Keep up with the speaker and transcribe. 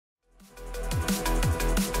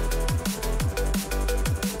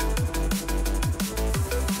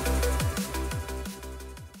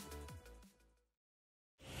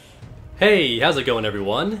Hey, how's it going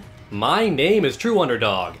everyone? My name is True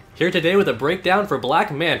Underdog, here today with a breakdown for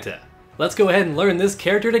Black Manta. Let's go ahead and learn this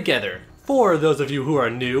character together. For those of you who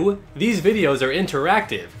are new, these videos are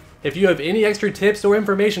interactive. If you have any extra tips or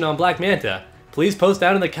information on Black Manta, please post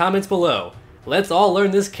down in the comments below. Let's all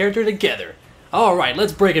learn this character together. Alright,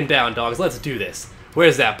 let's break him down, dogs, let's do this.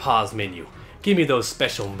 Where's that pause menu? Give me those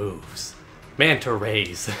special moves. Manta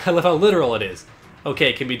rays. I love how literal it is.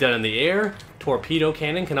 Okay, it can be done in the air. Torpedo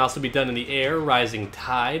cannon can also be done in the air. Rising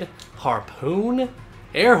tide. Harpoon.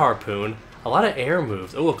 Air harpoon. A lot of air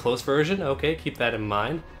moves. Oh, a close version. Okay, keep that in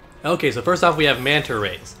mind. Okay, so first off we have Manta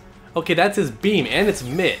rays. Okay, that's his beam and it's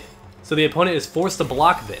mid. So the opponent is forced to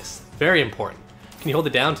block this. Very important. Can you hold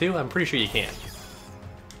it down too? I'm pretty sure you can.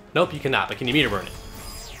 Nope, you cannot, but can you meter burn it?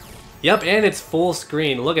 Yep, and it's full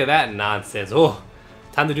screen. Look at that nonsense. Oh,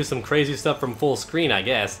 time to do some crazy stuff from full screen, I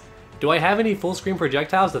guess. Do I have any full screen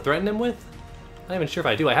projectiles to threaten him with? I'm not even sure if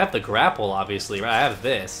I do. I have the grapple, obviously, right? I have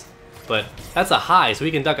this. But that's a high, so he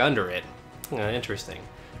can duck under it. Interesting.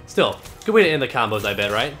 Still, good way to end the combos, I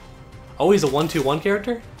bet, right? Oh, he's a 1-2-1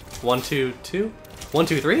 character? 1-2-2?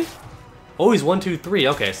 1-2-3? Oh, he's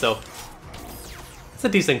 1-2-3. Okay, so it's a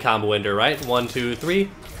decent combo ender, right? 1-2-3.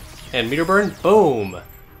 And meter burn? Boom!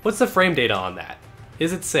 What's the frame data on that?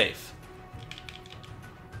 Is it safe?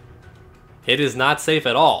 It is not safe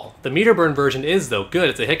at all. The meter burn version is though. Good,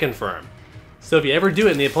 it's a hit confirm. So if you ever do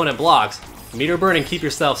it and the opponent blocks, meter burn and keep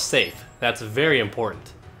yourself safe. That's very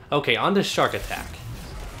important. Okay, on to shark attack.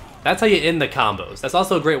 That's how you end the combos. That's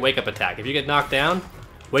also a great wake up attack. If you get knocked down,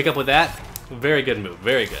 wake up with that. Very good move,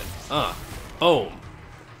 very good. Boom.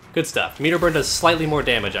 Good stuff. Meter burn does slightly more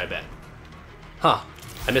damage, I bet. Huh,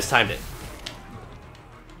 I mistimed it.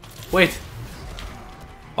 Wait.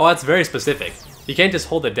 Oh, that's very specific. You can't just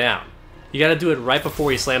hold it down. You gotta do it right before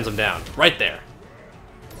he slams him down. Right there.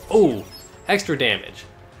 Oh, extra damage.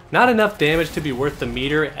 Not enough damage to be worth the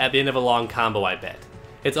meter at the end of a long combo, I bet.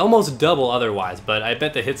 It's almost double otherwise, but I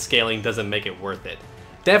bet the hit scaling doesn't make it worth it.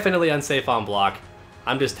 Definitely unsafe on block.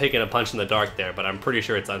 I'm just taking a punch in the dark there, but I'm pretty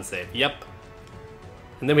sure it's unsafe. Yep.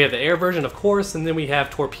 And then we have the air version, of course, and then we have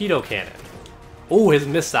torpedo cannon. Oh, his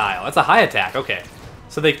missile. That's a high attack. Okay.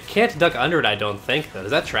 So they can't duck under it, I don't think, though.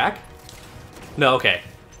 Does that track? No, okay.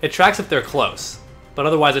 It tracks if they're close, but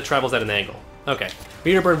otherwise it travels at an angle. Okay.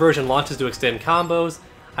 Meter burn version launches to extend combos.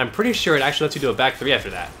 I'm pretty sure it actually lets you do a back 3 after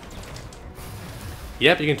that.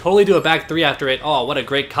 Yep, you can totally do a back 3 after it. Oh, what a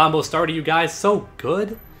great combo starter, you guys. So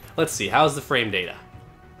good. Let's see, how's the frame data?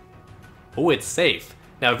 Oh, it's safe.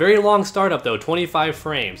 Now, very long startup though, 25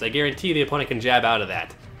 frames. I guarantee the opponent can jab out of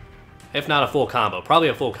that. If not a full combo, probably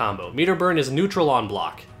a full combo. Meter burn is neutral on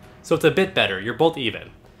block, so it's a bit better. You're both even.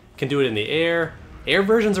 Can do it in the air. Air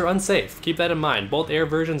versions are unsafe. Keep that in mind. Both air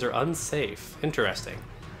versions are unsafe. Interesting.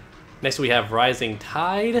 Next we have Rising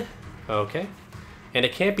Tide. Okay. And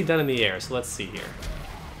it can't be done in the air, so let's see here.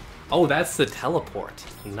 Oh, that's the teleport.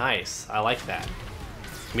 Nice. I like that.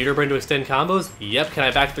 Meter burn to extend combos? Yep. Can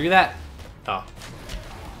I back 3 that? Oh.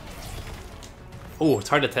 Oh, it's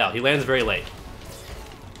hard to tell. He lands very late.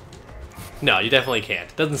 No, you definitely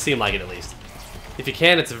can't. Doesn't seem like it, at least. If you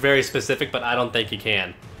can, it's very specific, but I don't think you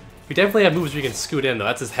can. You definitely have moves where you can scoot in, though.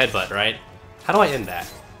 That's his headbutt, right? How do I end that?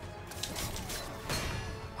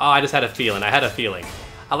 Oh, I just had a feeling. I had a feeling.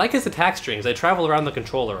 I like his attack strings. They travel around the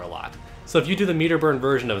controller a lot. So if you do the meter burn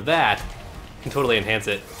version of that, you can totally enhance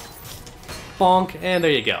it. Bonk, and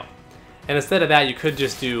there you go. And instead of that, you could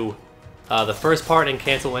just do the first part and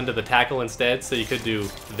cancel into the tackle instead. So you could do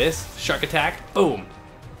this, shark attack, boom.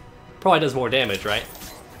 Probably does more damage, right?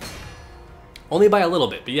 Only by a little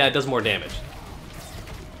bit, but yeah, it does more damage.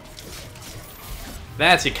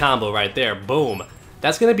 That's your combo right there, boom.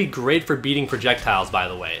 That's gonna be great for beating projectiles, by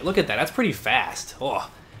the way. Look at that, that's pretty fast. Oh,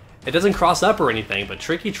 it doesn't cross up or anything, but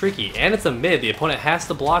tricky, tricky. And it's a mid, the opponent has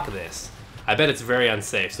to block this. I bet it's very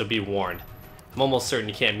unsafe, so be warned. I'm almost certain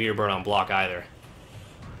you can't meter burn on block either.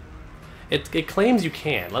 It claims you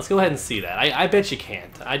can. Let's go ahead and see that. I bet you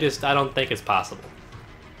can't. I don't think it's possible.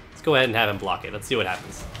 Let's go ahead and have him block it. Let's see what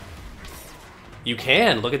happens. You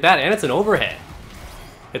can, look at that, and it's an overhead.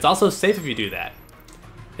 It's also safe if you do that.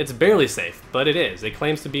 It's barely safe, but it is. It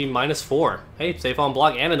claims to be -4. Hey, safe on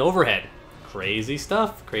block and an overhead. Crazy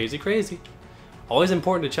stuff. Crazy, crazy. Always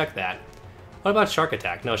important to check that. What about shark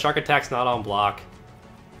attack? No, shark attack's not on block.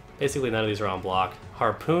 Basically, none of these are on block.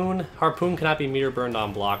 Harpoon. Harpoon cannot be meter burned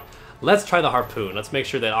on block. Let's try the harpoon. Let's make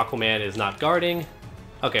sure that Aquaman is not guarding.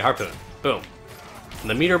 Okay, harpoon. Boom. And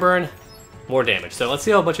the meter burn, more damage. So let's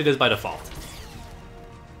see how much it is by default.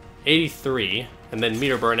 83, and then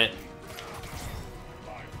meter burn it.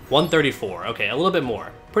 134. Okay, a little bit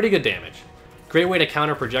more. Pretty good damage. Great way to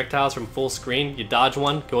counter projectiles from full screen. You dodge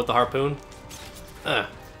one, go with the harpoon.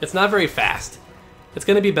 It's not very fast. It's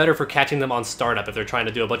going to be better for catching them on startup if they're trying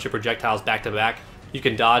to do a bunch of projectiles back to back. You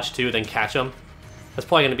can dodge too, then catch them. That's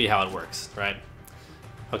probably going to be how it works, right?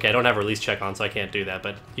 Okay, I don't have release check on, so I can't do that,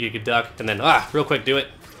 but you could duck and then, real quick, do it,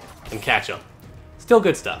 and catch them. Still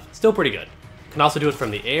good stuff. Still pretty good. Can also do it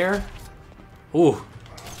from the air. Ooh.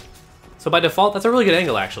 So by default, that's a really good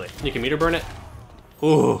angle, actually. You can meter burn it.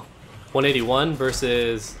 Ooh. 181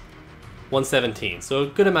 versus 117, so a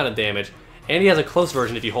good amount of damage. And he has a close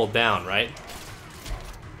version if you hold down, right?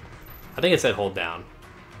 I think it said hold down.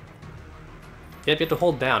 Yep, you have to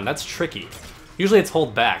hold down. That's tricky. Usually it's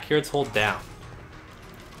hold back. Here it's hold down.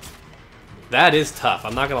 That is tough.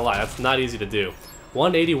 I'm not gonna lie. That's not easy to do.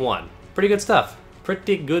 181. Pretty good stuff.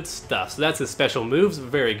 Pretty good stuff. So that's his special moves.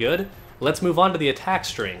 Very good. Let's move on to the attack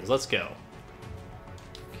strings. Let's go.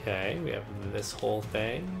 Okay, we have this whole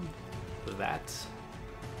thing. That.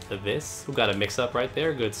 This. We've got a mix-up right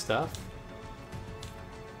there. Good stuff.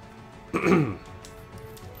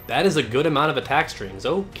 That is a good amount of attack strings.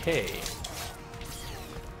 Okay.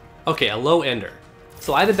 Okay, a low ender.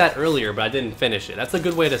 So I did that earlier, but I didn't finish it. That's a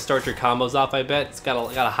good way to start your combos off, I bet. It's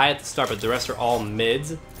got a high at the start, but the rest are all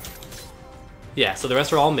mids. Yeah, so the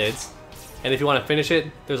rest are all mids. And if you want to finish it,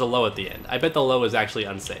 there's a low at the end. I bet the low is actually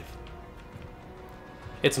unsafe.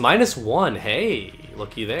 It's -1. Hey,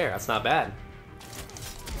 looky there. That's not bad.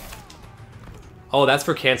 Oh, that's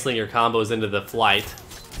for canceling your combos into the flight.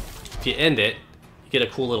 If you end it, you get a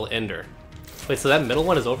cool little ender. Wait, so that middle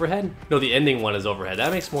one is overhead? No, the ending one is overhead.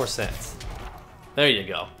 That makes more sense. There you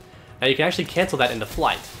go. Now you can actually cancel that into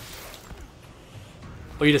flight.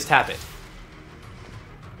 Or you just tap it.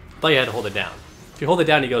 I thought you had to hold it down. If you hold it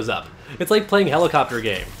down, he goes up. It's like playing helicopter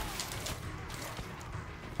game.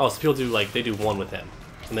 Oh, so people do like, they do one with him.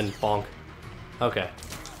 And then bonk. Okay.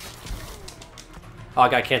 Oh, I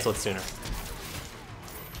gotta cancel it sooner.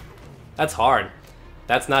 That's hard.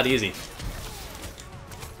 That's not easy.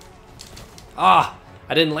 Ah!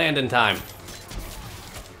 I didn't land in time.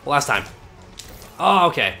 Last time. Oh,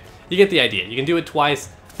 okay. You get the idea. You can do it twice,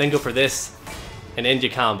 then go for this, and end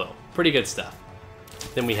your combo. Pretty good stuff.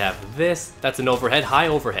 Then we have this. That's an overhead, high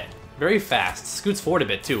overhead. Very fast. Scoots forward a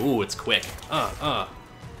bit too. Ooh, it's quick.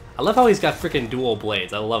 I love how he's got freaking dual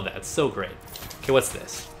blades. I love that. It's so great. Okay, what's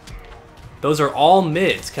this? Those are all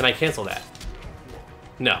mids. Can I cancel that?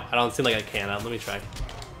 No, I don't seem like I can. Let me try.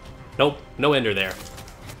 Nope, no ender there.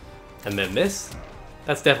 And then this.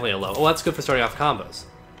 That's definitely a low. Oh, that's good for starting off combos.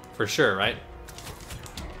 For sure, right?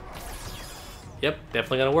 Yep,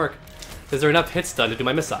 definitely gonna work. Is there enough hits done to do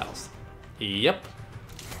my missiles? Yep.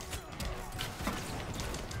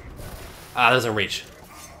 Ah, that doesn't reach.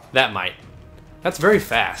 That might. That's very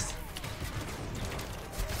fast.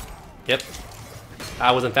 Yep.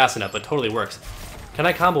 I wasn't fast enough, but totally works. Can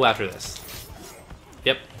I combo after this?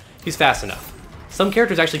 Yep, he's fast enough. Some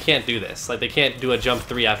characters actually can't do this. Like, they can't do a jump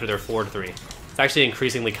 3 after their forward 3. It's actually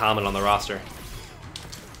increasingly common on the roster.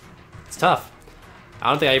 It's tough. I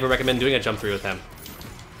don't think I even recommend doing a jump 3 with him.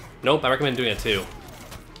 Nope, I recommend doing it 2. It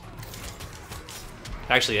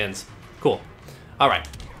actually ends. Cool. Alright.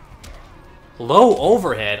 Low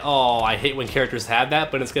overhead. Oh, I hate when characters have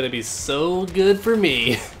that, but it's going to be so good for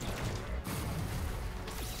me.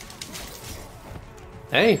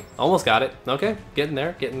 Hey, almost got it. Okay, getting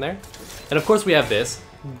there, getting there. And of course we have this.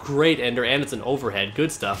 Great ender, and it's an overhead.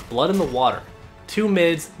 Good stuff. Blood in the water. 2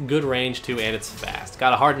 mids, good range too, and it's fast.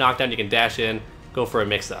 Got a hard knockdown, you can dash in, go for a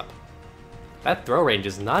mix-up. That throw range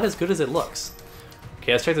is not as good as it looks.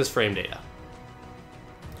 Okay, let's check this frame data.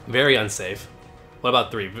 Very unsafe. What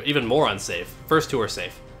about 3? Even more unsafe. First 2 are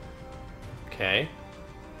safe. Okay.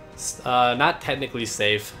 Not technically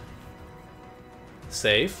safe.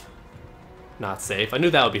 Safe. Not safe. I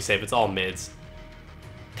knew that would be safe. It's all mids.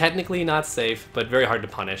 Technically not safe, but very hard to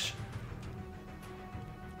punish.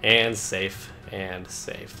 And safe. And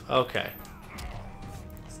safe. Okay.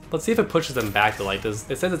 Let's see if it pushes them back to like this.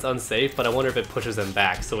 It says it's unsafe, but I wonder if it pushes them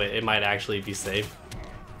back, so it might actually be safe.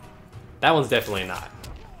 That one's definitely not.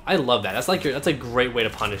 I love that. That's a great way to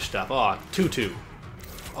punish stuff. Oh, 2-2.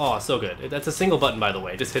 Oh, so good. That's a single button, by the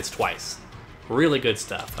way. It just hits twice. Really good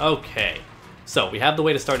stuff. Okay. So, we have the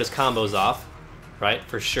way to start his combos off. Right?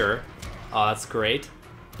 For sure. Oh, that's great.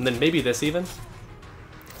 And then maybe this even.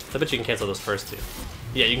 I bet you can cancel those first 2.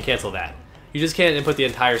 Yeah, you can cancel that. You just can't input the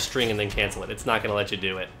entire string and then cancel it. It's not going to let you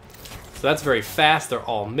do it. So that's very fast. They're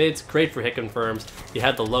all mids. Great for hit confirms. You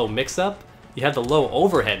have the low mix-up. You have the low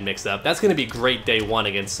overhead mix-up. That's going to be great day 1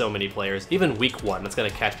 against so many players. Even week 1, that's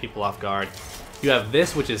going to catch people off guard. You have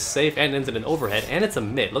this, which is safe and ends in an overhead, and it's a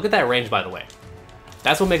mid. Look at that range, by the way.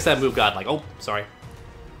 That's what makes that move godlike. Oh, sorry.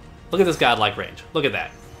 Look at this godlike range. Look at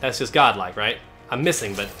that. That's just godlike, right? I'm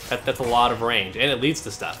missing, but that's a lot of range, and it leads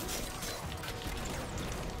to stuff.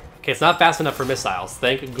 Okay, it's not fast enough for missiles.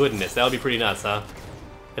 Thank goodness. That would be pretty nuts, huh?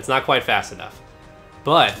 It's not quite fast enough.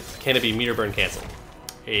 But can it be meter burn canceled?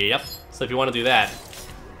 Yep. So if you want to do that,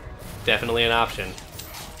 definitely an option.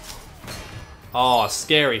 Oh,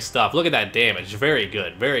 scary stuff. Look at that damage. Very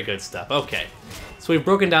good stuff. Okay. So we've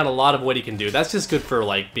broken down a lot of what he can do. That's just good for,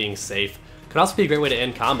 like, being safe. Could also be a great way to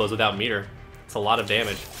end combos without meter. It's a lot of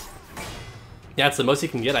damage. Yeah, it's the most you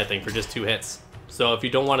can get, I think, for just 2 hits. So if you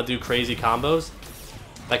don't want to do crazy combos,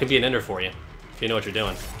 that can be an ender for you, if you know what you're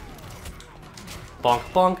doing. Bonk,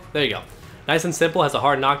 bonk. There you go. Nice and simple, has a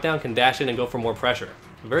hard knockdown, can dash in and go for more pressure.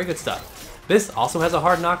 Very good stuff. This also has a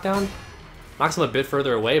hard knockdown. Knocks them a bit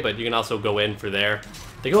further away, but you can also go in for there.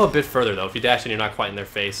 They go a bit further, though. If you dash in, you're not quite in their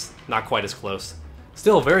face. Not quite as close.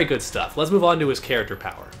 Still, very good stuff. Let's move on to his character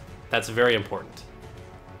power. That's very important.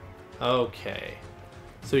 Okay.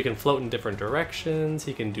 So he can float in different directions.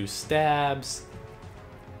 He can do stabs.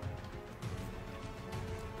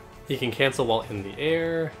 He can cancel while in the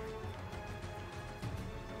air.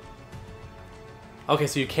 Okay,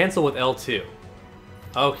 so you cancel with L2.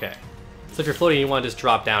 Okay. So if you're floating and you want to just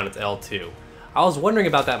drop down, it's L2. I was wondering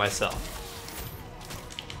about that myself.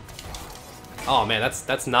 Oh man,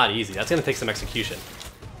 that's not easy. That's gonna take some execution.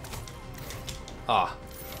 Ah,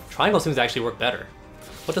 triangle seems to actually work better.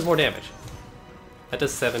 What does more damage? That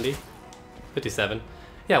does 70, 57.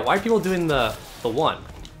 Yeah, why are people doing the 1?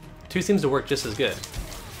 2 seems to work just as good.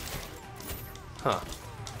 Huh.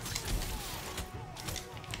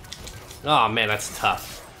 Oh man, that's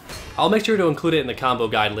tough. I'll make sure to include it in the combo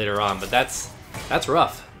guide later on, but that's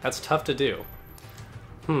rough. That's tough to do.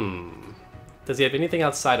 Does he have anything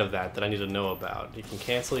outside of that that I need to know about? You can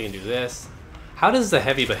cancel, you can do this. How does the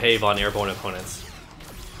heavy behave on airborne opponents?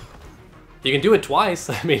 You can do it twice.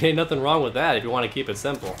 I mean, ain't nothing wrong with that if you want to keep it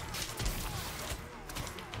simple.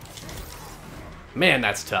 Man,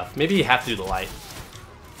 that's tough. Maybe you have to do the light.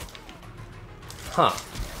 Huh.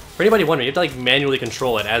 For anybody wondering, you have to like manually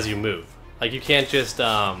control it as you move. Like you can't just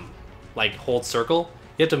like hold circle.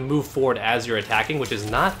 You have to move forward as you're attacking, which is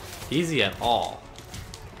not easy at all.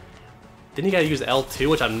 Then you gotta use L2,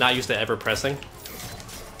 which I'm not used to ever pressing.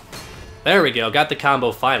 There we go, got the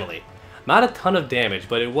combo finally. Not a ton of damage,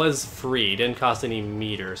 but it was free. Didn't cost any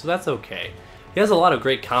meter, so that's okay. He has a lot of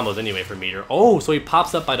great combos anyway for meter. Oh, so he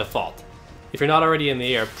pops up by default. If you're not already in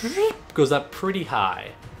the air, goes up pretty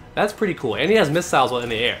high. That's pretty cool. And he has missiles while in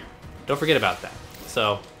the air. Don't forget about that.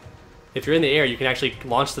 So, if you're in the air, you can actually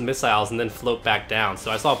launch the missiles and then float back down. So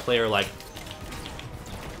I saw a player like...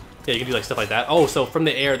 Yeah, you can do like stuff like that. Oh, so from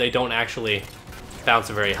the air, they don't actually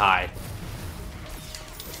bounce very high.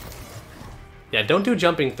 Yeah, don't do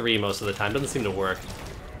jumping 3 most of the time. Doesn't seem to work.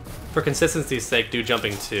 For consistency's sake, do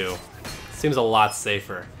jumping 2. Seems a lot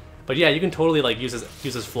safer. But yeah, you can totally like use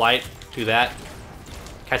his flight, do that.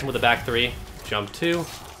 Catch him with the back 3, jump 2.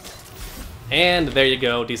 And there you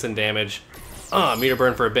go, decent damage. Meter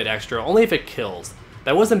burn for a bit extra, only if it kills.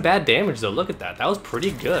 That wasn't bad damage though, look at that. That was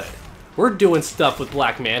pretty good. We're doing stuff with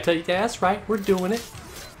Black Manta. Yeah, that's right, we're doing it.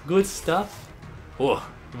 Good stuff. Oh,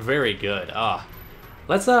 very good.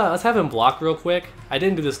 Let's have him block real quick. I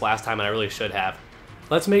didn't do this last time and I really should have.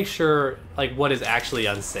 Let's make sure like what is actually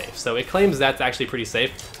unsafe. So it claims that's actually pretty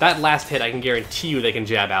safe. That last hit I can guarantee you they can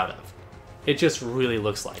jab out of. It just really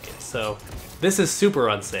looks like it. So this is super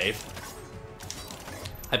unsafe.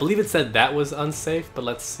 I believe it said that was unsafe, but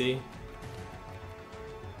let's see.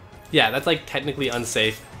 Yeah, that's like technically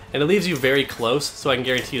unsafe. And it leaves you very close, so I can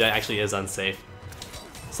guarantee you that actually is unsafe.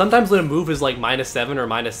 Sometimes when a move is like -7 or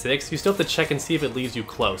 -6, you still have to check and see if it leaves you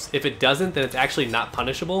close. If it doesn't, then it's actually not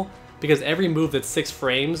punishable, because every move that's 6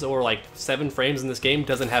 frames or like 7 frames in this game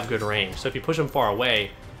doesn't have good range. So if you push them far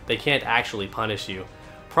away, they can't actually punish you.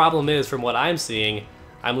 Problem is, from what I'm seeing,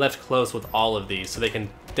 I'm left close with all of these, so they can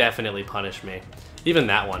definitely punish me. Even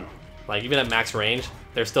that one. Like, even at max range,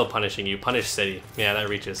 they're still punishing you. Punish City. Yeah, that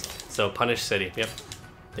reaches. So, Punish City. Yep.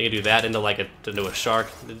 They can do that into like into a shark.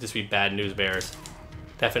 It'd just be bad news bears.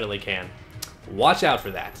 Definitely can. Watch out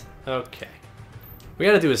for that. Okay. We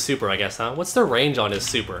gotta do his super, I guess, huh? What's the range on his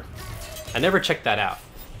super? I never checked that out.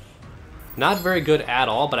 Not very good at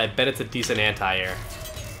all, but I bet it's a decent anti-air.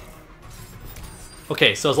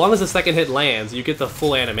 Okay, so as long as the second hit lands, you get the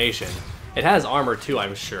full animation. It has armor too,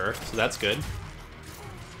 I'm sure, so that's good.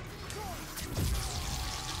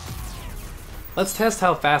 Let's test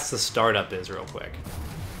how fast the startup is real quick.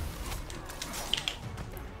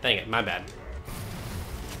 Dang it, my bad.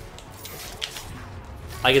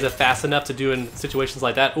 Like, is it fast enough to do in situations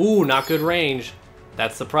like that? Ooh, not good range.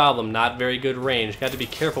 That's the problem, not very good range. Got to be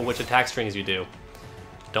careful which attack strings you do.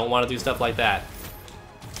 Don't want to do stuff like that.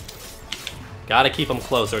 Gotta keep him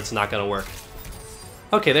close or it's not gonna work.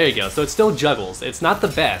 Okay, there you go. So it still juggles. It's not the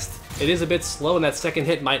best. It is a bit slow and that second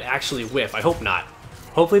hit might actually whiff. I hope not.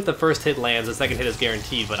 Hopefully if the first hit lands, the second hit is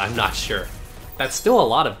guaranteed, but I'm not sure. That's still a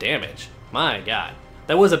lot of damage. My god.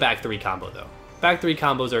 That was a back 3 combo though. Back 3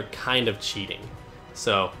 combos are kind of cheating.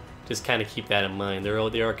 So just kind of keep that in mind.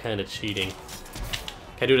 They are kind of cheating.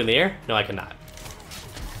 Can I do it in the air? No, I cannot.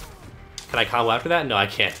 Can I combo after that? No, I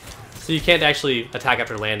can't. So you can't actually attack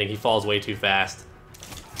after landing. He falls way too fast.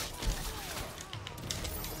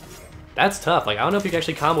 That's tough. Like, I don't know if you can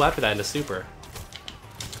actually combo after that into super.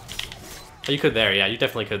 Oh, you could there. Yeah, you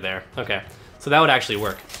definitely could there. Okay. So that would actually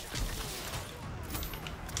work.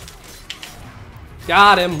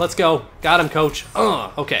 Got him. Let's go. Got him, coach.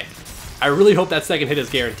 Okay. I really hope that second hit is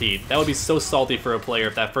guaranteed. That would be so salty for a player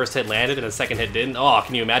if that first hit landed and the second hit didn't. Oh,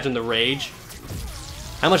 can you imagine the rage?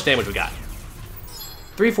 How much damage we got?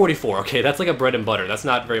 344. Okay, that's like a bread and butter. That's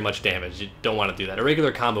not very much damage. You don't want to do that. A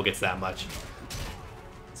regular combo gets that much.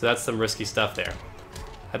 So that's some risky stuff there.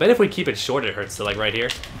 I bet if we keep it short, it hurts. So like right here.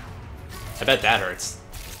 I bet that hurts.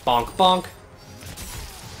 Bonk, bonk.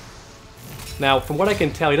 Now, from what I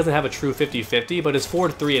can tell, he doesn't have a true 50-50, but his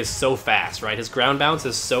forward 3 is so fast, right? His ground bounce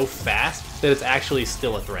is so fast that it's actually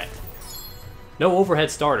still a threat. No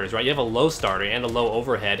overhead starters, right? You have a low starter and a low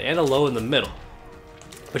overhead and a low in the middle.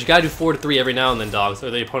 But you gotta do forward 3 every now and then, dogs,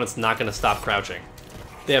 or the opponent's not gonna stop crouching.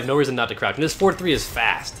 They have no reason not to crouch. And this forward 3 is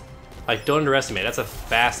fast. Like, don't underestimate it. That's a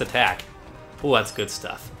fast attack. Oh, that's good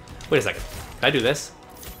stuff. Wait a second. Can I do this?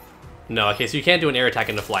 No, okay, so you can't do an air attack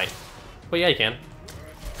into flight. Well, yeah, you can.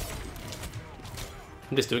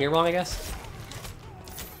 I'm just doing it wrong, I guess?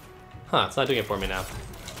 Huh, it's not doing it for me now.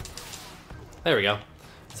 There we go.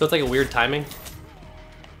 So it's like a weird timing.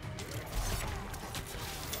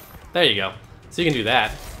 There you go. So you can do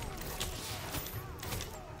that.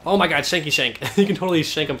 Oh my god, shanky shank. You can totally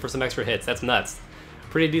shank him for some extra hits. That's nuts.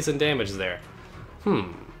 Pretty decent damage there.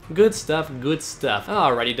 Good stuff, good stuff.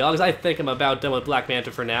 Alrighty, dogs, I think I'm about done with Black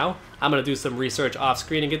Manta for now. I'm gonna do some research off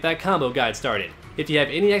screen and get that combo guide started. If you have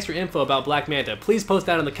any extra info about Black Manta, please post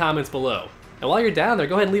that in the comments below. And while you're down there,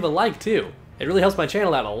 go ahead and leave a like too. It really helps my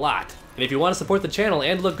channel out a lot. And if you want to support the channel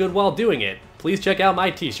and look good while doing it, please check out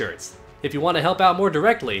my t-shirts. If you want to help out more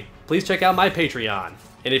directly, please check out my Patreon.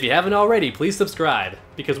 And if you haven't already, please subscribe,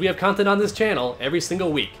 because we have content on this channel every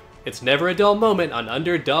single week. It's never a dull moment on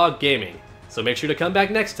Underdog Gaming. So make sure to come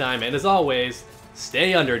back next time, and as always,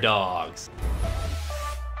 stay underdogs.